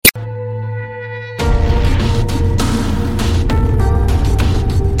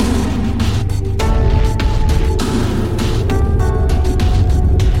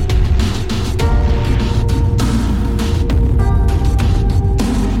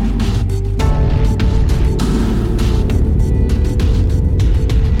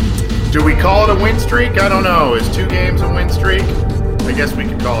call it a win streak? I don't know. Is 2 games a win streak? I guess we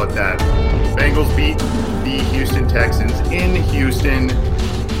could call it that. Bengals beat the Houston Texans in Houston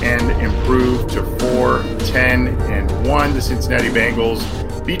and improved to 4-10-1. The Cincinnati Bengals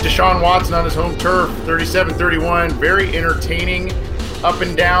beat Deshaun Watson on his home turf, 37-31. Very entertaining, up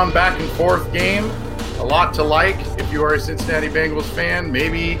and down, back and forth game. A lot to like if you are a Cincinnati Bengals fan.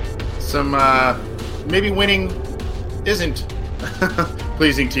 Maybe winning isn't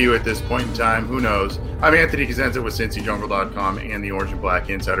pleasing to you at this point in time. Who knows? I'm Anthony Cosenza with CincyJungle.com and the Orange and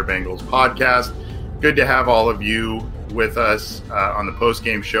Black Insider Bengals podcast. Good to have all of you with us on the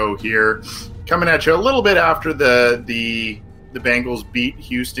post-game show here. Coming at you a little bit after the Bengals beat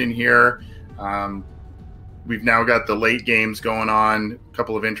Houston here. We've now got the late games going on, a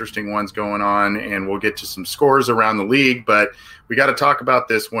couple of interesting ones going on, and we'll get to some scores around the league, but we got to talk about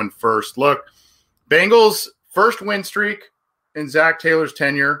this one first. Look, Bengals first win streak in Zac Taylor's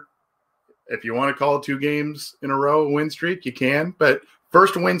tenure. If you want to call 2 games in a row a win streak, you can, but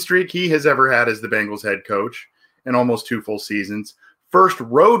first win streak he has ever had as the Bengals head coach in almost 2 full seasons. First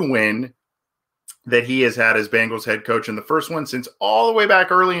road win that he has had as Bengals head coach, and the first one since all the way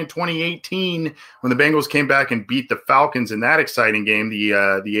back early in 2018 when the Bengals came back and beat the Falcons in that exciting game, the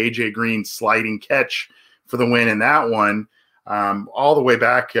A.J. Green sliding catch for the win in that one, all the way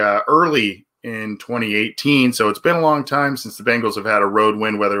back early in 2018. So it's been a long time since the Bengals have had a road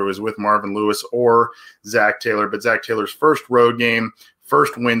win, whether it was with Marvin Lewis or Zac Taylor. But Zac Taylor's first road game,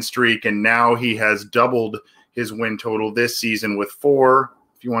 first win streak, and now he has doubled his win total this season with 4.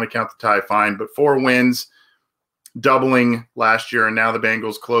 If you want to count the tie, fine, but 4 wins, doubling last year, and now the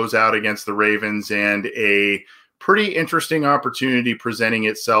Bengals close out against the Ravens, and a pretty interesting opportunity presenting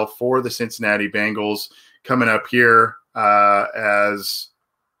itself for the Cincinnati Bengals coming up here as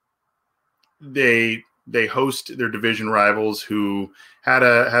they host their division rivals, who had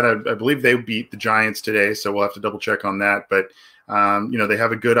a I believe they beat the Giants today, so we'll have to double check on that, but they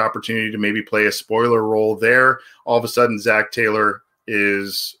have a good opportunity to maybe play a spoiler role there. All of a sudden, Zac Taylor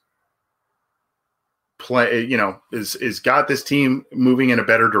is got this team moving in a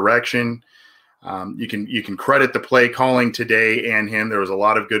better direction. You can credit the play calling today and him. There was a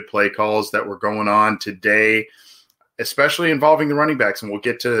lot of good play calls that were going on today, especially involving the running backs. And we'll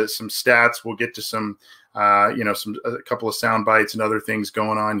get to some stats. We'll get to some a couple of sound bites and other things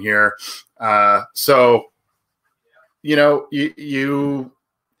going on here. I'm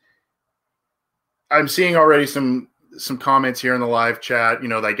seeing already some comments here in the live chat.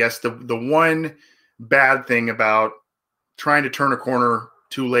 I guess the one bad thing about trying to turn a corner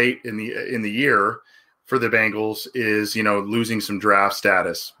too late in the year for the Bengals is, losing some draft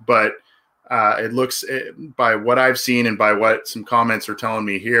status. But it looks, by what I've seen and by what some comments are telling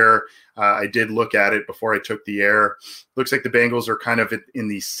me here, I did look at it before I took the air. Looks like the Bengals are kind of in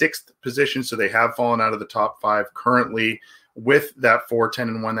the 6th position, so they have fallen out of the top 5 currently. With that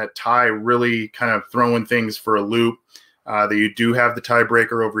 4-10-1, that tie really kind of throwing things for a loop. You do have the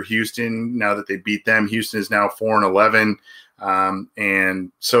tiebreaker over Houston now that they beat them. Houston is now 4-11.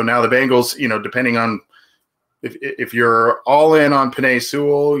 And so now the Bengals, depending on if you're all in on Penei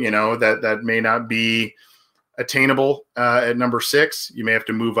Sewell, that may not be attainable at number 6. You may have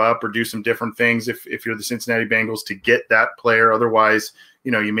to move up or do some different things if you're the Cincinnati Bengals to get that player. Otherwise,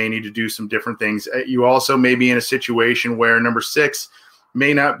 you may need to do some different things. You also may be in a situation where number 6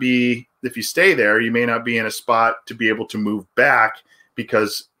 may not be, if you stay there, you may not be in a spot to be able to move back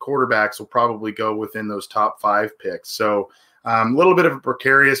because quarterbacks will probably go within those top 5 picks. So a little bit of a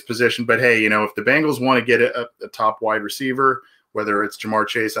precarious position, but hey, if the Bengals want to get a top wide receiver, whether it's Jamar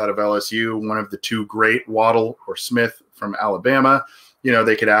Chase out of LSU, one of the 2 great, Waddle or Smith from Alabama,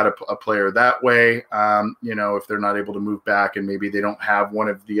 they could add a player that way. If they're not able to move back and maybe they don't have one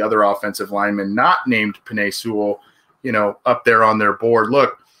of the other offensive linemen not named Penei Sewell, up there on their board.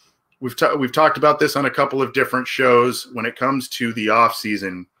 Look, we've talked about this on a couple of different shows. When it comes to the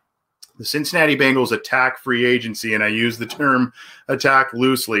offseason, the Cincinnati Bengals attack free agency, and I use the term attack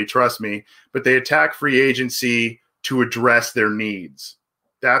loosely, trust me, but they attack free agency to address their needs.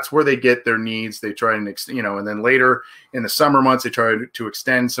 That's where they get their needs. They try and, and then later in the summer months, they try to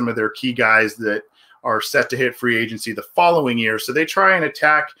extend some of their key guys that are set to hit free agency the following year. So they try and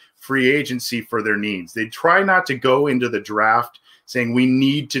attack free agency for their needs. They try not to go into the draft saying we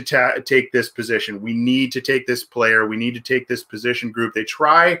need to take this position. We need to take this player. We need to take this position group. They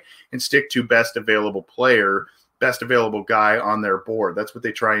try and stick to best available player, best available guy on their board. That's what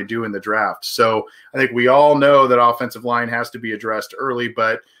they try and do in the draft. So I think we all know that offensive line has to be addressed early,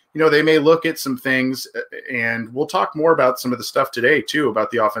 but they may look at some things, and we'll talk more about some of the stuff today too about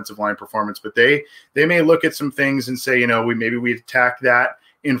the offensive line performance, but they may look at some things and say, we attack that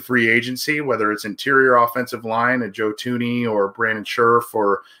in free agency, whether it's interior offensive line, a Joe Thuney or Brandon Scherf,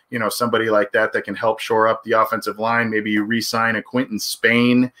 or, somebody like that can help shore up the offensive line. Maybe you re-sign a Quinton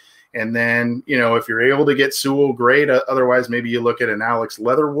Spain. And then, if you're able to get Sewell, great. Otherwise, maybe you look at an Alex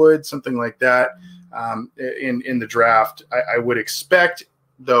Leatherwood, something like that in the draft. I would expect,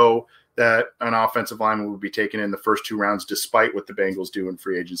 though, that an offensive lineman would be taken in the first 2 rounds, despite what the Bengals do in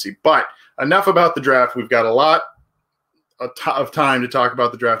free agency. But enough about the draft. We've got a lot of time to talk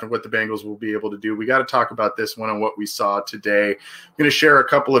about the draft and what the Bengals will be able to do. We got to talk about this one and what we saw today. I'm going to share a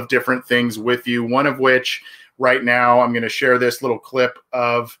couple of different things with you, one of which right now I'm going to share this little clip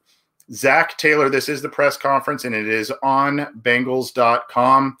of Zac Taylor. This is the press conference, and it is on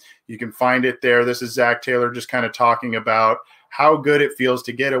Bengals.com. You can find it there. This is Zac Taylor just kind of talking about how good it feels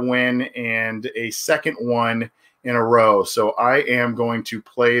to get a win and a second one in a row. So I am going to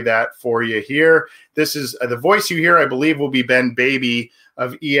play that for you here. This is the voice you hear, I believe, will be Ben Baby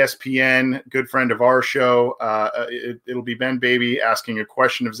of ESPN, good friend of our show. It'll be Ben Baby asking a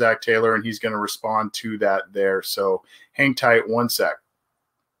question of Zac Taylor, and he's going to respond to that there. So hang tight one sec.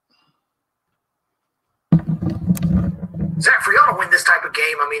 Zac, for y'all to win this type of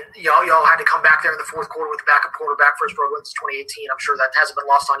game, I mean, y'all had to come back there in the fourth quarter with the backup quarterback, first road wins 2018. I'm sure that hasn't been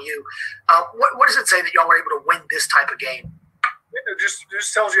lost on you. What does it say that y'all were able to win this type of game? It just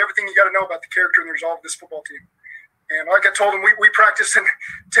tells you everything you got to know about the character and the resolve of this football team. And like I told them, we practiced in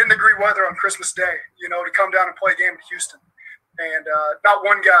 10-degree weather on Christmas Day, to come down and play a game in Houston. And not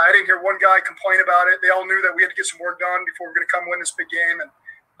one guy, I didn't hear one guy complain about it. They all knew that we had to get some work done before we were going to come win this big game. And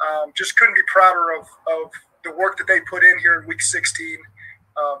just couldn't be prouder of the work that they put in here in week 16.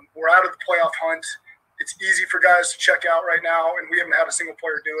 We're out of the playoff hunt. It's easy for guys to check out right now, and we haven't had a single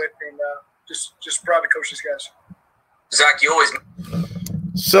player do it. And just proud to coach these guys. Zac, you always.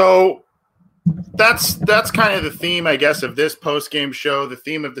 So that's kind of the theme, I guess, of this post-game show. The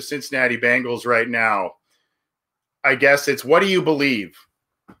theme of the Cincinnati Bengals right now, I guess, it's what do you believe,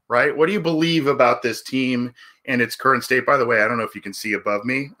 right? What do you believe about this team and its current state? By the way, I don't know if you can see above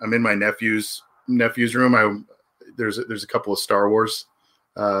me. I'm in my nephew's room. There's a couple of Star Wars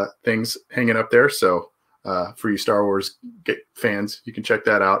things hanging up there, so for you Star Wars fans, you can check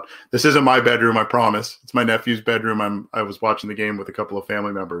that out. This isn't my bedroom, I promise. It's my nephew's bedroom. I was watching the game with a couple of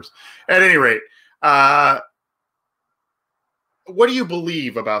family members. At any rate, what do you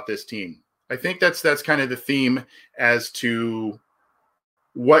believe about this team? I think that's kind of the theme as to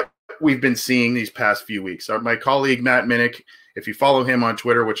what we've been seeing these past few weeks. My colleague Matt Minnick, if you follow him on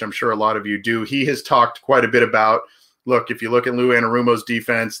Twitter, which I'm sure a lot of you do, he has talked quite a bit about, look, if you look at Lou Anarumo's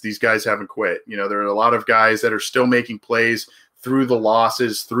defense, these guys haven't quit. There are a lot of guys that are still making plays through the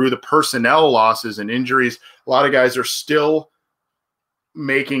losses, through the personnel losses and injuries. A lot of guys are still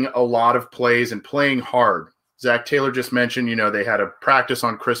making a lot of plays and playing hard. Zac Taylor just mentioned, they had a practice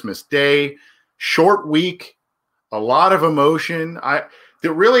on Christmas Day, short week, a lot of emotion. I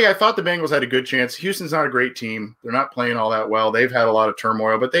thought the Bengals had a good chance. Houston's not a great team. They're not playing all that well. They've had a lot of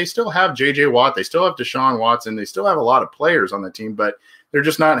turmoil, but they still have J.J. Watt. They still have Deshaun Watson. They still have a lot of players on the team, but they're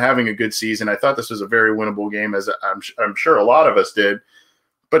just not having a good season. I thought this was a very winnable game, as I'm sure a lot of us did.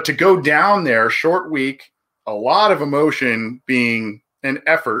 But to go down there, short week, a lot of emotion being an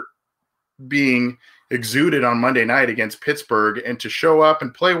effort being exuded on Monday night against Pittsburgh, and to show up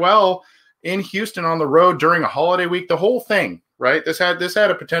and play well in Houston on the road during a holiday week, the whole thing. Right. This had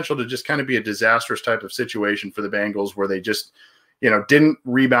a potential to just kind of be a disastrous type of situation for the Bengals, where they just, didn't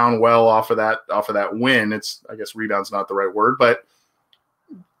rebound well off of that win. I guess rebound's not the right word, but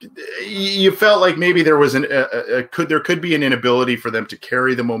you felt like maybe there was there could be an inability for them to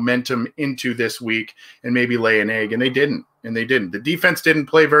carry the momentum into this week and maybe lay an egg, and they didn't. The defense didn't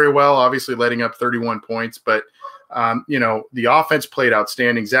play very well, obviously letting up 31 points, but the offense played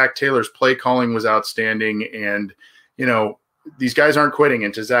outstanding. Zac Taylor's play calling was outstanding, and these guys aren't quitting.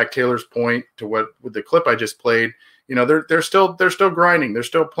 And to Zac Taylor's point, to what with the clip I just played, they're still grinding. They're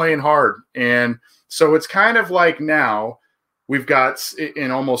still playing hard. And so it's kind of like now we've got,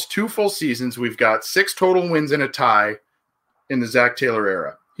 in almost 2 full seasons, we've got 6 total wins and a tie in the Zac Taylor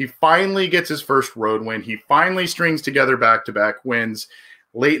era. He finally gets his first road win. He finally strings together back-to-back wins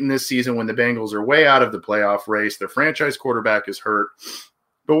late in this season when the Bengals are way out of the playoff race. Their franchise quarterback is hurt.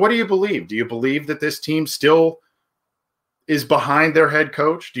 But what do you believe? Do you believe that this team still is behind their head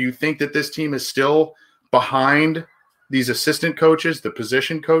coach? Do you think that this team is still behind these assistant coaches, the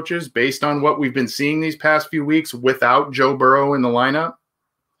position coaches, based on what we've been seeing these past few weeks without Joe Burrow in the lineup?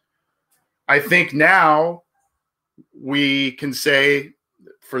 I think now we can say,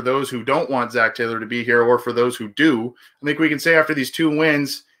 for those who don't want Zac Taylor to be here, or for those who do, I think we can say after these 2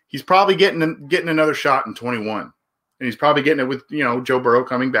 wins, he's probably getting another shot in 21. and he's probably getting it with, Joe Burrow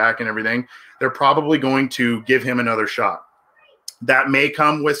coming back and everything. They're probably going to give him another shot. That may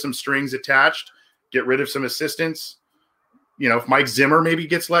come with some strings attached, get rid of some assistants. If Mike Zimmer maybe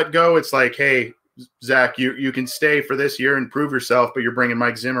gets let go, it's like, hey, Zach, you can stay for this year and prove yourself, but you're bringing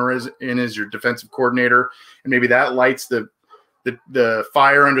Mike Zimmer in as your defensive coordinator, and maybe that lights the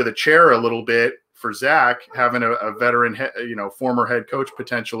fire under the chair a little bit for Zach, having a veteran, former head coach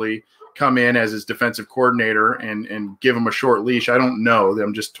potentially come in as his defensive coordinator and give him a short leash. I don't know.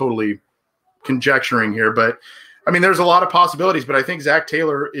 I'm just totally conjecturing here, but I mean, there's a lot of possibilities, but I think Zach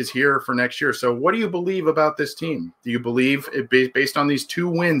Taylor is here for next year. So what do you believe about this team? Do you believe based on these 2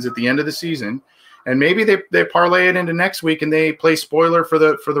 wins at the end of the season, and maybe they parlay it into next week and they play spoiler for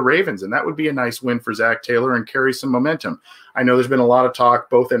the Ravens, and that would be a nice win for Zach Taylor and carry some momentum. I know there's been a lot of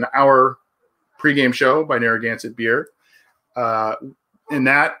talk both in our pregame show by Narragansett Beer, in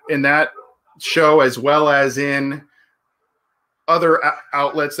that show, as well as in other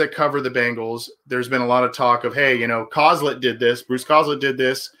outlets that cover the Bengals. There's been a lot of talk of, hey, Coslett did this, Bruce Coslett did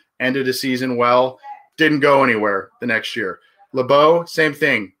this, ended a season well, didn't go anywhere the next year. LeBeau, same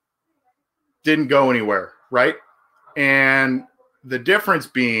thing, didn't go anywhere, right? And the difference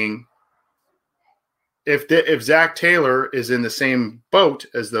being, if Zach Taylor is in the same boat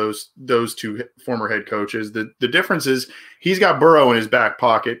as those 2 former head coaches, the difference is he's got Burrow in his back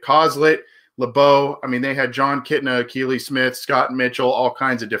pocket. Coslett, LeBeau, I mean, they had John Kitna, Keely Smith, Scott Mitchell, all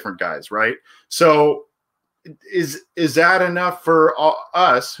kinds of different guys, right? So is that enough for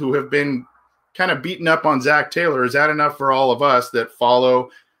us who have been kind of beaten up on Zach Taylor? Is that enough for all of us that follow,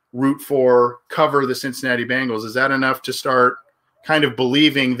 root for, cover the Cincinnati Bengals? Is that enough to start kind of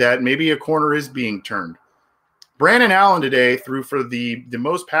believing that maybe a corner is being turned? Brandon Allen today threw for the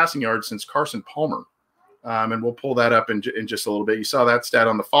most passing yards since Carson Palmer. And we'll pull that up in just a little bit. You saw that stat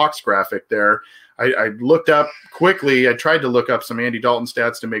on the Fox graphic there. I looked up quickly. I tried to look up some Andy Dalton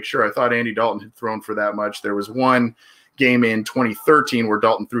stats to make sure. I thought Andy Dalton had thrown for that much. There was one game in 2013 where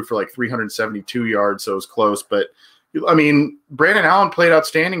Dalton threw for like 372 yards, so it was close. But, I mean, Brandon Allen played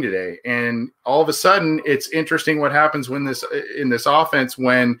outstanding today. And all of a sudden, it's interesting what happens in this offense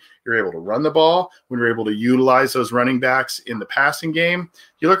when you're able to run the ball, when you're able to utilize those running backs in the passing game.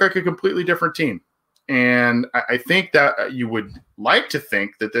 You look like a completely different team. And I think that you would like to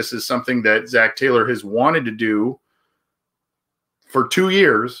think that this is something that Zach Taylor has wanted to do for 2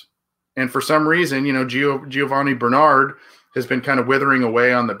 years. And for some reason, Giovanni Bernard has been kind of withering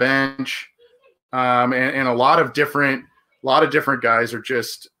away on the bench. And a lot of different guys are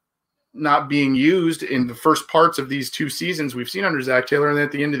just not being used in the first parts of these 2 seasons we've seen under Zach Taylor. And then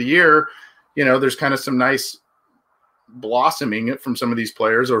at the end of the year, there's kind of some nice blossoming from some of these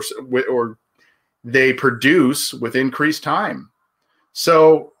players, or they produce with increased time.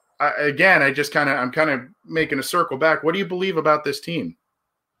 So I'm kind of making a circle back. What do you believe about this team?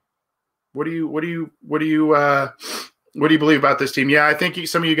 What do you believe about this team? Yeah, I think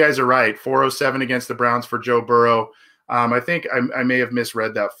some of you guys are right. 407 against the Browns for Joe Burrow. I think I may have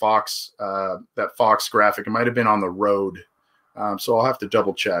misread that Fox graphic. It might have been on the road. So I'll have to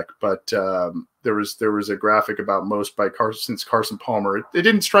double check, but there was a graphic about most by since Carson Palmer. It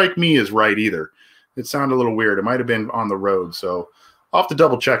didn't strike me as right either. It sounded a little weird. It might have been on the road. So I'll have to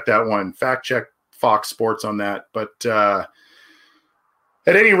double check that one. Fact check Fox Sports on that. But at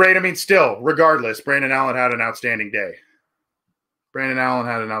any rate, I mean, still, regardless, Brandon Allen had an outstanding day.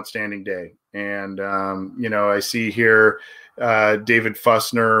 And, I see here David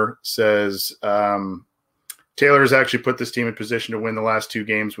Fussner says Taylor has actually put this team in position to win the last 2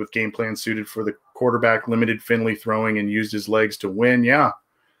 games with game plan suited for the quarterback, limited Finley throwing, and used his legs to win. Yeah.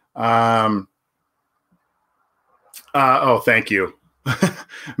 Thank you.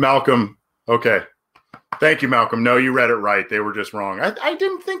 Malcolm. Okay. Thank you, Malcolm. No, you read it right. They were just wrong. I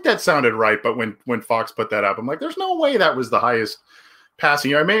didn't think that sounded right, but when Fox put that up, I'm like, there's no way that was the highest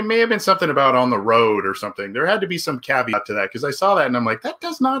passing yard. It may have been something about on the road or something. There had to be some caveat to that because I saw that and I'm like, that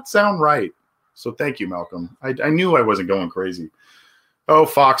does not sound right. So thank you, Malcolm. I knew I wasn't going crazy. Oh,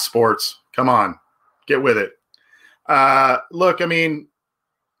 Fox Sports. Come on. Get with it. Look, I mean,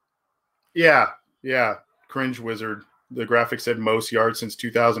 yeah. Cringe wizard. The graphic said most yards since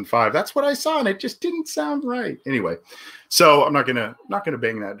 2005. That's what I saw, and it just didn't sound right. Anyway, so I'm not gonna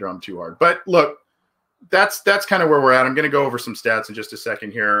bang that drum too hard. But look, that's kind of where we're at. I'm gonna go over some stats in just a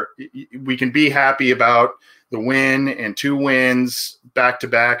second here. We can be happy about the win and 2 wins back to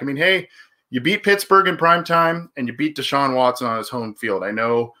back. I mean, hey, you beat Pittsburgh in prime time, and you beat Deshaun Watson on his home field. I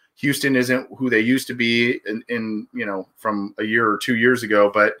know Houston isn't who they used to be in from a year or 2 years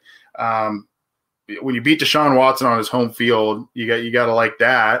ago, but when you beat Deshaun Watson on his home field, you got to like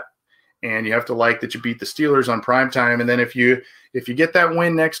that. and you have to like that you beat the Steelers on primetime. And then if you get that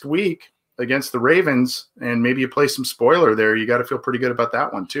win next week against the Ravens, and maybe you play some spoiler there, you got to feel pretty good about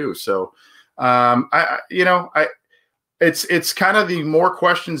that one too. So, it's kind of the more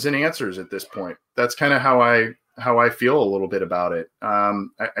questions than answers at this point. That's kind of how I feel a little bit about it.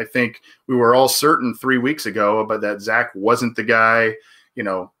 I think we were all certain 3 weeks ago, but that Zach wasn't the guy.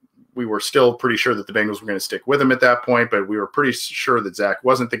 We were still pretty sure that the Bengals were going to stick with him at that point, but we were pretty sure that Zach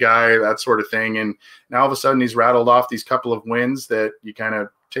wasn't the guy, that sort of thing. And now all of a sudden he's rattled off these couple of wins that you kind of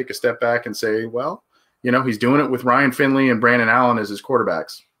take a step back and say, well, he's doing it with Ryan Finley and Brandon Allen as his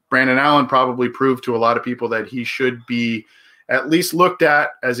quarterbacks. Brandon Allen probably proved to a lot of people that he should be at least looked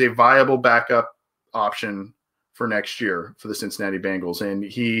at as a viable backup option for next year for the Cincinnati Bengals. And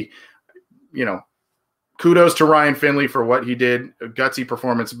he, kudos to Ryan Finley for what he did. A gutsy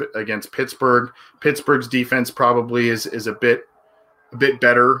performance against Pittsburgh. Pittsburgh's defense probably is a bit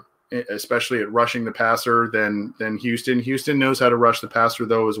better, especially at rushing the passer than Houston. Houston knows how to rush the passer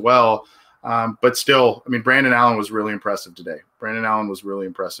though as well. But still, Brandon Allen was really impressive today.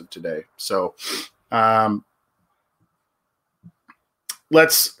 So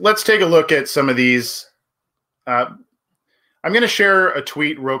let's take a look at some of these. I'm going to share a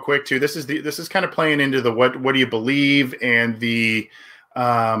tweet real quick too. This is kind of playing into the what do you believe and the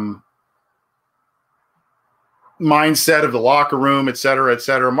mindset of the locker room, et cetera, et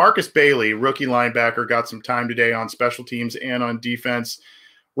cetera. Marcus Bailey, rookie linebacker, got some time today on special teams and on defense.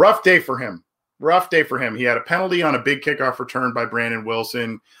 Rough day for him. He had a penalty on a big kickoff return by Brandon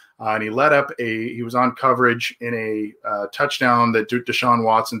Wilson, and he was on coverage in a touchdown that Deshaun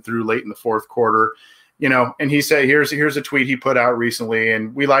Watson threw late in the fourth quarter. And he said, here's a tweet he put out recently,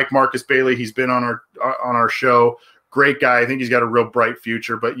 and we like Marcus Bailey. He's been on our show. Great guy. I think he's got a real bright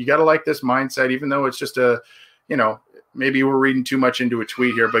future, but you got to like this mindset, even though it's just maybe we're reading too much into a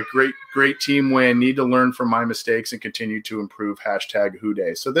tweet here, but great team win. Need to learn from my mistakes and continue to improve.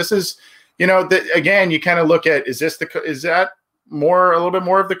 #WhoDay. So this is, again, you kind of look at, is that a little bit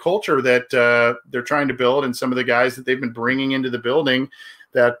more of the culture that they're trying to build, and some of the guys that they've been bringing into the building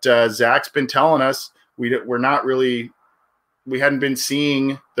that Zach's been telling us we hadn't been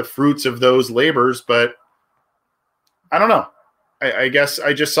seeing the fruits of those labors, but I don't know. I guess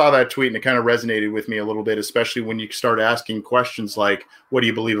I just saw that tweet and it kind of resonated with me a little bit, especially when you start asking questions like, what do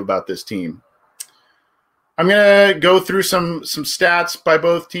you believe about this team? I'm going to go through some stats by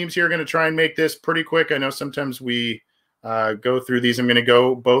both teams here. I'm going to try and make this pretty quick. I know sometimes we go through these. I'm going to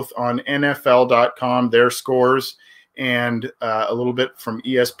go both on NFL.com, their scores, and a little bit from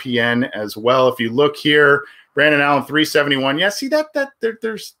ESPN as well. If you look here, Brandon Allen 371. Yeah, see that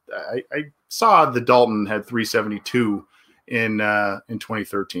there's I saw the Dalton had 372 in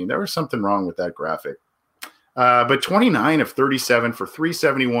 2013. There was something wrong with that graphic. But 29 of 37 for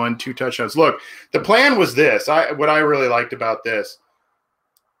 371, 2 touchdowns. Look, the plan was this. What I really liked about this,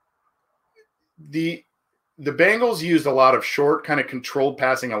 the Bengals used a lot of short, kind of controlled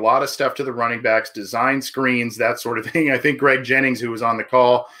passing, a lot of stuff to the running backs, design screens, that sort of thing. I think Greg Jennings, who was on the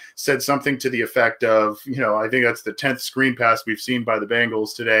call, said something to the effect of, I think that's the 10th screen pass we've seen by the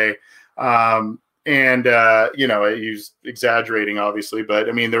Bengals today. He was exaggerating, obviously, but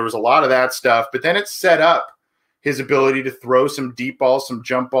there was a lot of that stuff. But then it set up his ability to throw some deep balls, some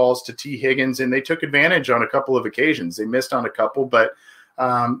jump balls to T. Higgins, and they took advantage on a couple of occasions. They missed on a couple, but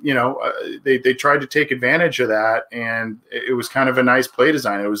they tried to take advantage of that, and it was kind of a nice play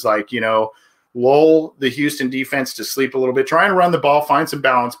design. It was like, lull the Houston defense to sleep a little bit, try and run the ball, find some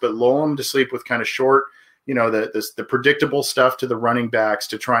balance, but lull them to sleep with kind of short, the predictable stuff to the running backs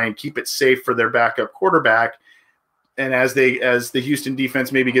to try and keep it safe for their backup quarterback. And as the Houston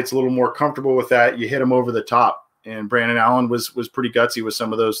defense maybe gets a little more comfortable with that, you hit them over the top. And Brandon Allen was pretty gutsy with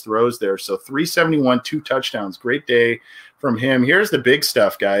some of those throws there. So 371, 2 touchdowns. Great day from him. Here's the big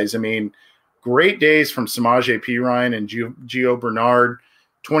stuff, guys. Great days from Samaje Perine and Gio Bernard.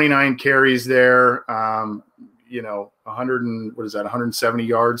 29 carries there. 170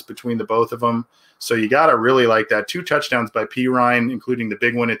 yards between the both of them. So you got to really like that. 2 touchdowns by Perine, including the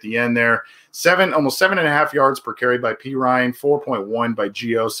big one at the end there. Almost 7.5 yards per carry by Perine, 4.1 by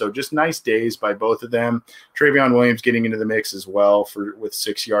Gio. So just nice days by both of them. Travion Williams getting into the mix as well with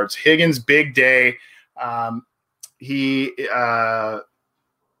 6 yards. Higgins, big day. I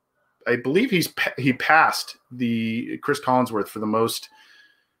believe he passed the Chris Collinsworth for the most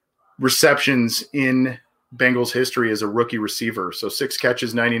receptions in Bengals history as a rookie receiver. So 6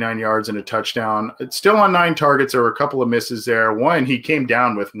 catches, 99 yards, and a touchdown. It's still on 9 targets. There were a couple of misses there. One, he came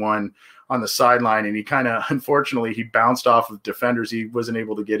down with one on the sideline, and he kind of, unfortunately, he bounced off of defenders. He wasn't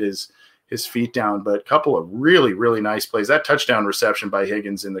able to get his his feet down. But a couple of really, really nice plays. That touchdown reception by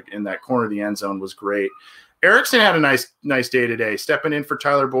Higgins in that corner of the end zone was great. Erickson had a nice day today, stepping in for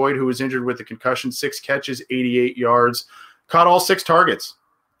Tyler Boyd, who was injured with a concussion. 6 catches, 88 yards, caught all 6 targets,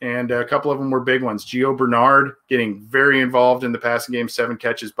 and a couple of them were big ones. Gio Bernard getting very involved in the passing game, 7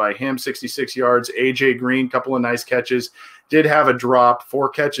 catches by him, 66 yards. AJ Green, couple of nice catches, did have a drop, 4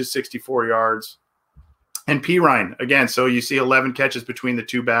 catches, 64 yards. And Perine, again, so you see 11 catches between the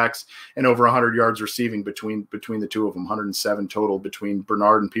two backs and over 100 yards receiving between the two of them, 107 total between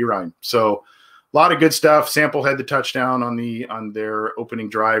Bernard and Perine. So a lot of good stuff. Sample had the touchdown on their opening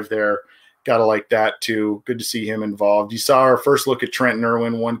drive there. Gotta like that too. Good to see him involved. You saw our first look at Trenton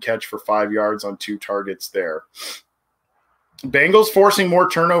Irwin, 1 catch for 5 yards on 2 targets there. Bengals forcing more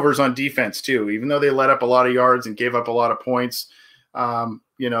turnovers on defense too, even though they let up a lot of yards and gave up a lot of points.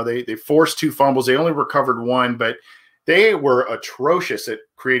 They forced 2 fumbles. They only recovered 1, but they were atrocious at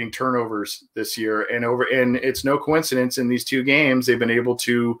creating turnovers this year. And it's no coincidence in these 2 games they've been able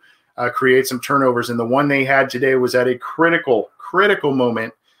to create some turnovers. And the one they had today was at a critical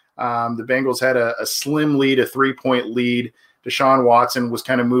moment. The Bengals had a slim lead, a 3-point lead. Deshaun Watson was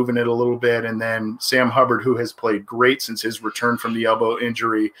kind of moving it a little bit. And then Sam Hubbard, who has played great since his return from the elbow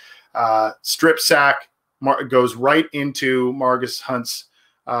injury, strip sack, goes right into Margus Hunt's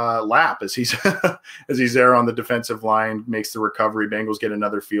lap as he's as he's there on the defensive line, makes the recovery. Bengals get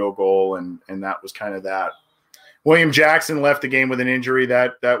another field goal, and that was kind of that. William Jackson left the game with an injury.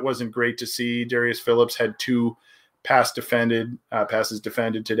 That wasn't great to see. Darius Phillips had 2 passes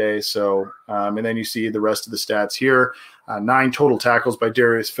defended today. So, and then you see the rest of the stats here. 9 total tackles by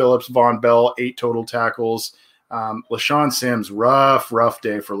Darius Phillips. Von Bell, 8 total tackles. LaShawn Sims, rough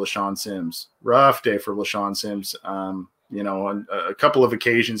day for LaShawn Sims. On a couple of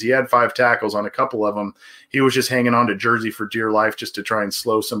occasions, he had 5 tackles. On a couple of them, he was just hanging on to jersey for dear life just to try and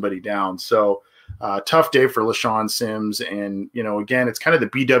slow somebody down. So, tough day for LaShawn Sims. And, again, it's kind of the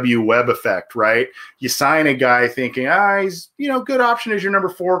BW Webb effect, right? You sign a guy thinking, he's, good option as your number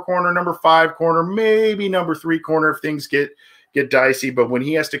 4 corner, number 5 corner, maybe number 3 corner if things get dicey. But when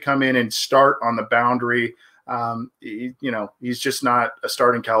he has to come in and start on the boundary, he's just not a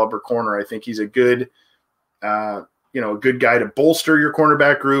starting caliber corner. I think he's a good, a good guy to bolster your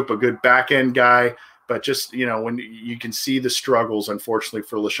cornerback group, a good back end guy. But just, when you can see the struggles, unfortunately,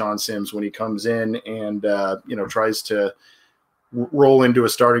 for LaShawn Sims when he comes in and, tries to roll into a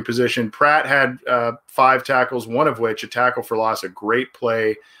starting position. Pratt had 5 tackles, one of which a tackle for loss, a great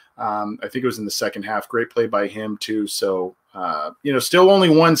play. I think it was in the second half. Great play by him, too. So, still only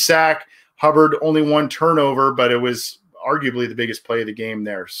 1 sack. Hubbard only 1 turnover, but it was arguably the biggest play of the game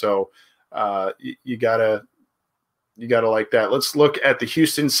there. So you gotta like that. Let's look at the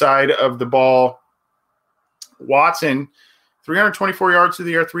Houston side of the ball. Watson, 324 yards through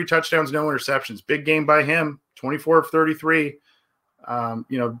the air, 3 touchdowns, no interceptions. Big game by him, 24 of 33.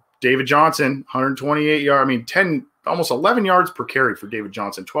 David Johnson, 128 yards. Almost 11 yards per carry for David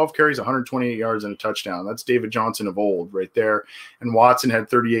Johnson. 12 carries, 128 yards, and a touchdown. That's David Johnson of old right there. And Watson had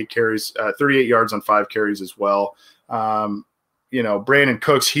 38 yards on 5 carries as well. Brandon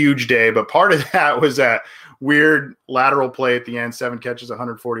Cooks, huge day, but part of that was that weird lateral play at the end, 7 catches,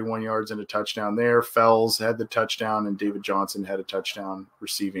 141 yards, and a touchdown there. Fells had the touchdown, and David Johnson had a touchdown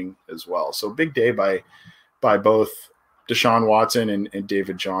receiving as well. So big day by both Deshaun Watson and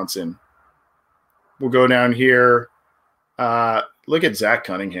David Johnson. We'll go down here. Look at Zach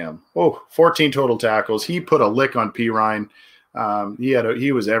Cunningham. 14 total tackles. He put a lick on Perine.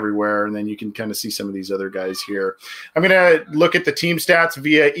 He was everywhere, and then you can kind of see some of these other guys here. I'm going to look at the team stats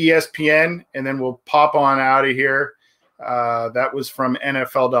via ESPN, and then we'll pop on out of here. That was from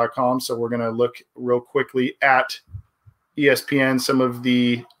NFL.com, so we're going to look real quickly at ESPN, some of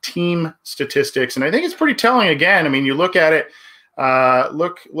the team statistics, and I think it's pretty telling. Again, you look at it.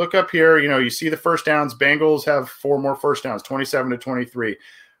 Look up here. You see the first downs. Bengals have 4 more first downs, 27-23.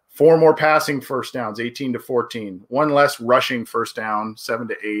 4 more passing first downs, 18-14. 1 less rushing first down,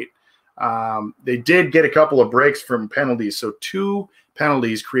 7-8. They did get a couple of breaks from penalties, so 2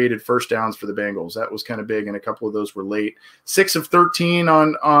 penalties created first downs for the Bengals. That was kind of big, and a couple of those were late. 6 of 13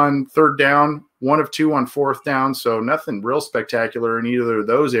 on third down, 1 of 2 on fourth down, so nothing real spectacular in either of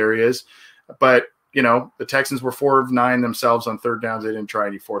those areas. But the Texans were 4 of 9 themselves on third downs. They didn't try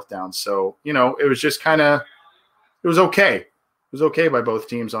any fourth downs. So, it was just it was okay. It was okay by both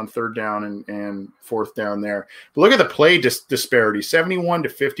teams on third down and fourth down there. But look at the play disparity,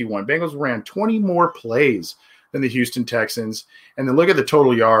 71-51. Bengals ran 20 more plays than the Houston Texans. And then look at the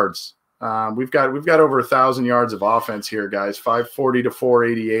total yards. We've got over 1,000 yards of offense here, guys, 540 to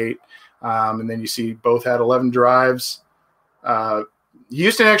 488. And then you see both had 11 drives.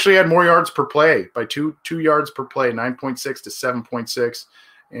 Houston actually had more yards per play by two yards per play, 9.6 to 7.6.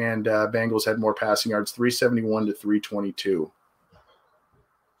 And Bengals had more passing yards, 371 to 322.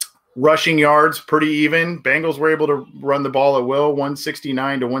 Rushing yards, pretty even. Bengals were able to run the ball at will,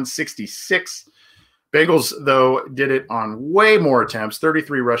 169 to 166. Bengals, though, did it on way more attempts,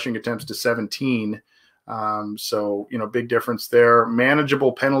 33 rushing attempts to 17. So, big difference there.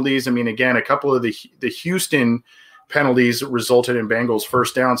 Manageable penalties. I mean, again, a couple of the Houston penalties resulted in Bengals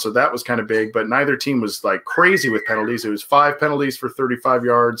first down, so that was kind of big, but neither team was like crazy with penalties. It was 5 penalties for 35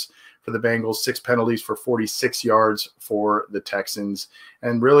 yards for the Bengals, 6 penalties for 46 yards for the Texans.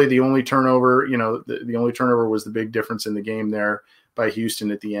 And really the only turnover, the only turnover was the big difference in the game there by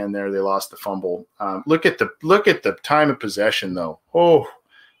Houston at the end there. They lost the fumble. Look at the time of possession though.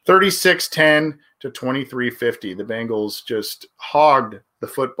 36-10 to 23-50. The Bengals just hogged the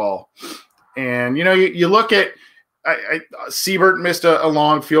football. And, you look at Siebert missed a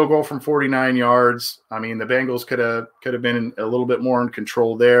long field goal from 49 yards. I mean, the Bengals could have been a little bit more in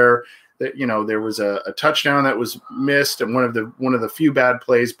control there. That there was a touchdown that was missed, and one of the few bad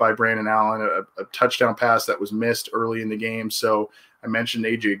plays by Brandon Allen, a touchdown pass that was missed early in the game. So I mentioned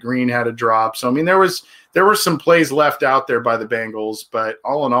AJ Green had a drop. So I mean, there were some plays left out there by the Bengals, but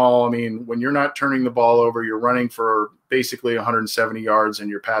all in all, I mean, when you're not turning the ball over, you're running for basically 170 yards, and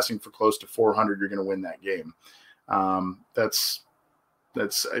you're passing for close to 400. You're going to win that game. That's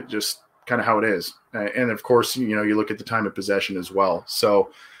just kind of how it is. And of course, you look at the time of possession as well.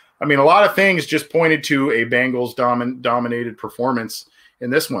 So, I mean, a lot of things just pointed to a Bengals dominated performance in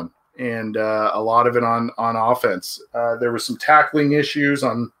this one. And, a lot of it on offense. There were some tackling issues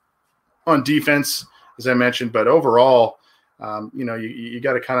on defense, as I mentioned, but overall, you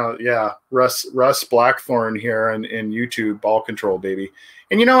got to kind of, Russ Blackthorn here in YouTube, ball control, baby.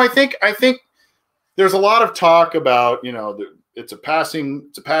 And, I think there's a lot of talk about, it's a passing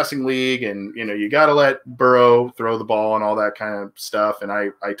league, and, you got to let Burrow throw the ball and all that kind of stuff. And I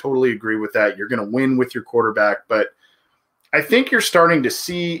totally agree with that. You're going to win with your quarterback, but I think you're starting to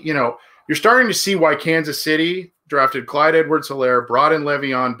see why Kansas City drafted Clyde Edwards-Helaire, brought in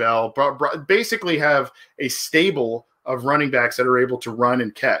Le'Veon Bell, basically have a stable of running backs that are able to run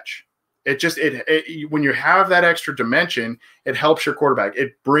and catch. When you have that extra dimension, it helps your quarterback.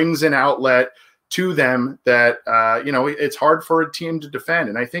 It brings an outlet to them that, it's hard for a team to defend.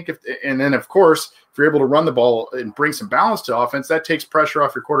 And I think then of course, if you're able to run the ball and bring some balance to offense, that takes pressure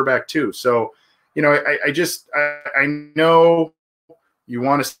off your quarterback too. So, I know you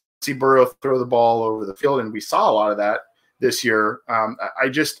want to see Burrow throw the ball over the field, and we saw a lot of that this year. I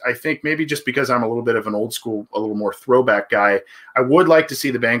think maybe just because I'm a little bit of an old school, a little more throwback guy, I would like to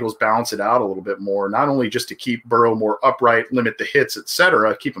see the Bengals balance it out a little bit more, not only just to keep Burrow more upright, limit the hits,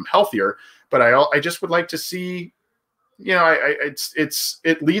 etc., keep him healthier, but I just would like to see,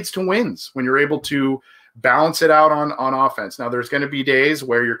 it leads to wins when you're able to balance it out on offense. Now, there's going to be days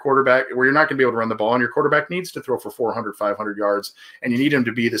where you're not going to be able to run the ball, and your quarterback needs to throw for 400, 500 yards, and you need him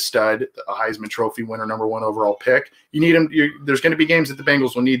to be the stud, a Heisman Trophy winner, number 1 overall pick. You need him. There's going to be games that the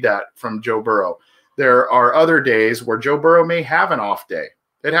Bengals will need that from Joe Burrow. There are other days where Joe Burrow may have an off day.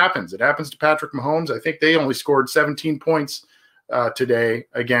 It happens. It happens to Patrick Mahomes. I think they only scored 17 points today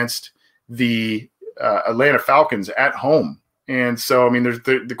against the Atlanta Falcons at home. And so, I mean,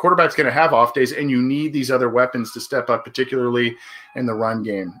 the quarterback's going to have off days, and you need these other weapons to step up, particularly in the run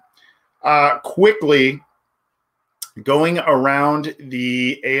game. Quickly, going around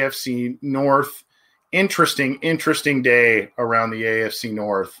the AFC North, interesting day around the AFC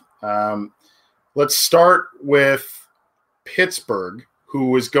North. Let's start with Pittsburgh,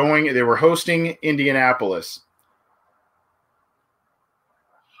 they were hosting Indianapolis.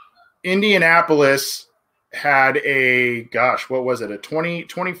 Indianapolis had a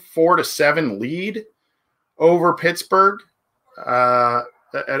 24-7 lead over Pittsburgh at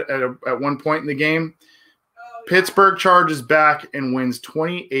one point in the game. Pittsburgh charges back and wins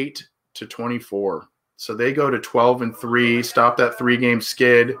 28-24. So they go to 12-3, stop that 3-game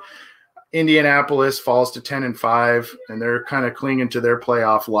skid. Indianapolis falls to 10-5, and they're kind of clinging to their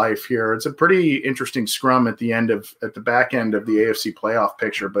playoff life here. It's a pretty interesting scrum at the back end of the AFC playoff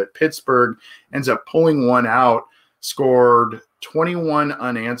picture, but Pittsburgh ends up pulling one out, scored 21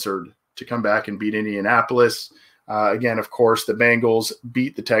 unanswered to come back and beat Indianapolis. Again, of course, the Bengals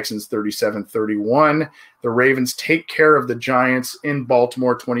beat the Texans 37-31. The Ravens take care of the Giants in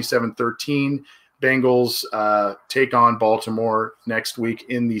Baltimore 27-13. Bengals take on Baltimore next week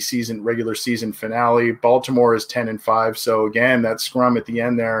in the regular season finale. Baltimore is 10-5. So again, that scrum at the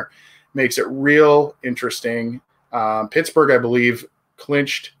end there makes it real interesting. Pittsburgh, I believe,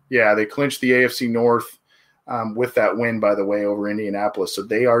 clinched the AFC North with that win, by the way, over Indianapolis. So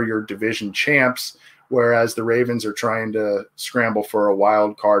they are your division champs, whereas the Ravens are trying to scramble for a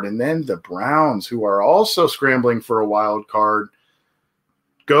wild card. And then the Browns, who are also scrambling for a wild card,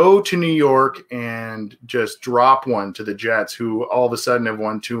 go to New York and just drop one to the Jets, who all of a sudden have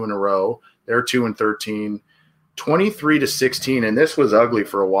won 2 in a row. They're 2-13, 23-16, and this was ugly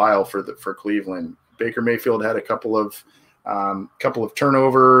for a while for Cleveland. Baker Mayfield had a couple of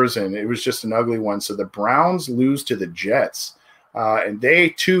turnovers, and it was just an ugly one. So the Browns lose to the Jets, and they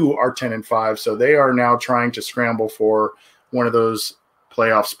too are 10-5. So they are now trying to scramble for one of those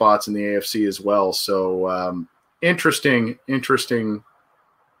playoff spots in the AFC as well. So interesting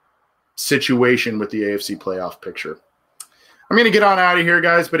situation with the AFC playoff picture. I'm going to get on out of here,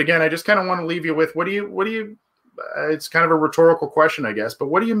 guys. But again, I just kind of want to leave you with what do you it's kind of a rhetorical question, I guess, but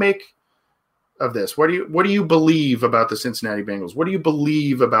what do you make of this? What do you believe about the Cincinnati Bengals? What do you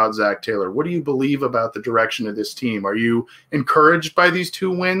believe about Zach Taylor? What do you believe about the direction of this team? Are you encouraged by these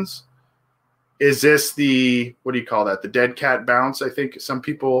 2 wins? Is this the, what do you call that? The dead cat bounce? I think some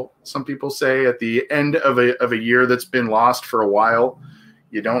people say at the end of a year that's been lost for a while.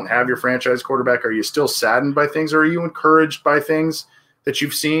 You don't have your franchise quarterback. Are you still saddened by things? Or are you encouraged by things that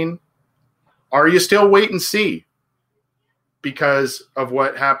you've seen? Are you still wait and see because of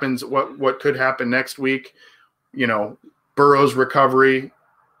what happens, what could happen next week? Burrow's recovery.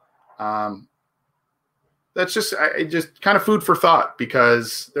 That's just kind of food for thought,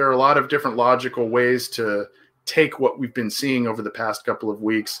 because there are a lot of different logical ways to take what we've been seeing over the past couple of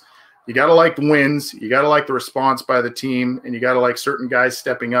weeks. You got to like the wins. You got to like the response by the team, and you got to like certain guys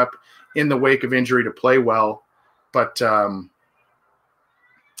stepping up in the wake of injury to play well. But,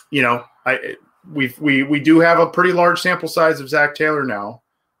 we do have a pretty large sample size of Zach Taylor now.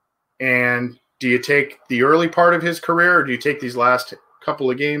 And do you take the early part of his career, or do you take these last couple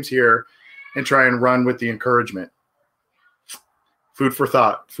of games here and try and run with the encouragement? Food for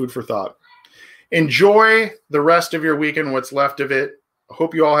thought. Enjoy the rest of your weekend, what's left of it. I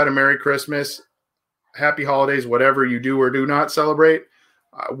hope you all had a Merry Christmas, Happy Holidays, whatever you do or do not celebrate.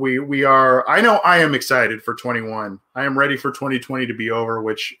 We are. I know I am excited for 21. I am ready for 2020 to be over,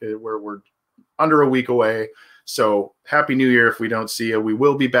 which we're under a week away. So Happy New Year if we don't see you. We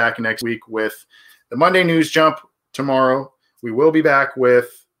will be back next week with the Monday News Jump tomorrow. We will be back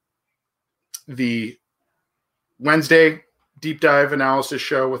with the Wednesday deep dive analysis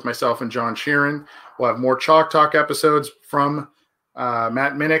show with myself and John Sheeran. We'll have more Chalk Talk episodes from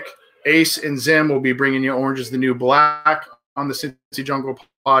Matt Minnick. Ace and Zim will be bringing you Orange is the New Black on the Cincy Jungle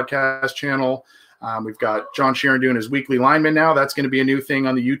podcast channel. We've got John Sheeran doing his weekly lineman now. That's going to be a new thing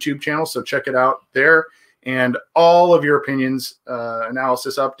on the YouTube channel, so check it out there. And all of your opinions,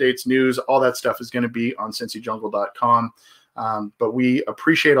 analysis, updates, news, all that stuff is going to be on cincyjungle.com. But we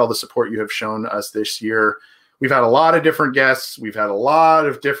appreciate all the support you have shown us this year. We've had a lot of different guests. We've had a lot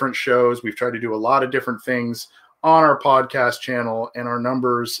of different shows. We've tried to do a lot of different things on our podcast channel, and our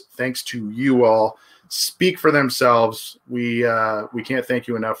numbers, thanks to you all, speak for themselves. We can't thank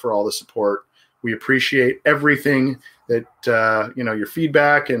you enough for all the support. We appreciate everything that, your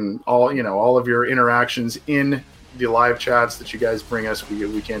feedback and all of your interactions in the live chats that you guys bring us.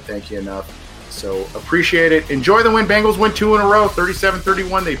 We can't thank you enough. So appreciate it. Enjoy the win. Bengals win 2 in a row,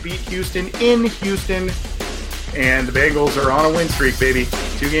 37-31. They beat Houston in Houston, and the Bengals are on a win streak, baby.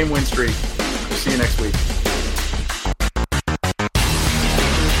 2-game win streak. We'll see you next week.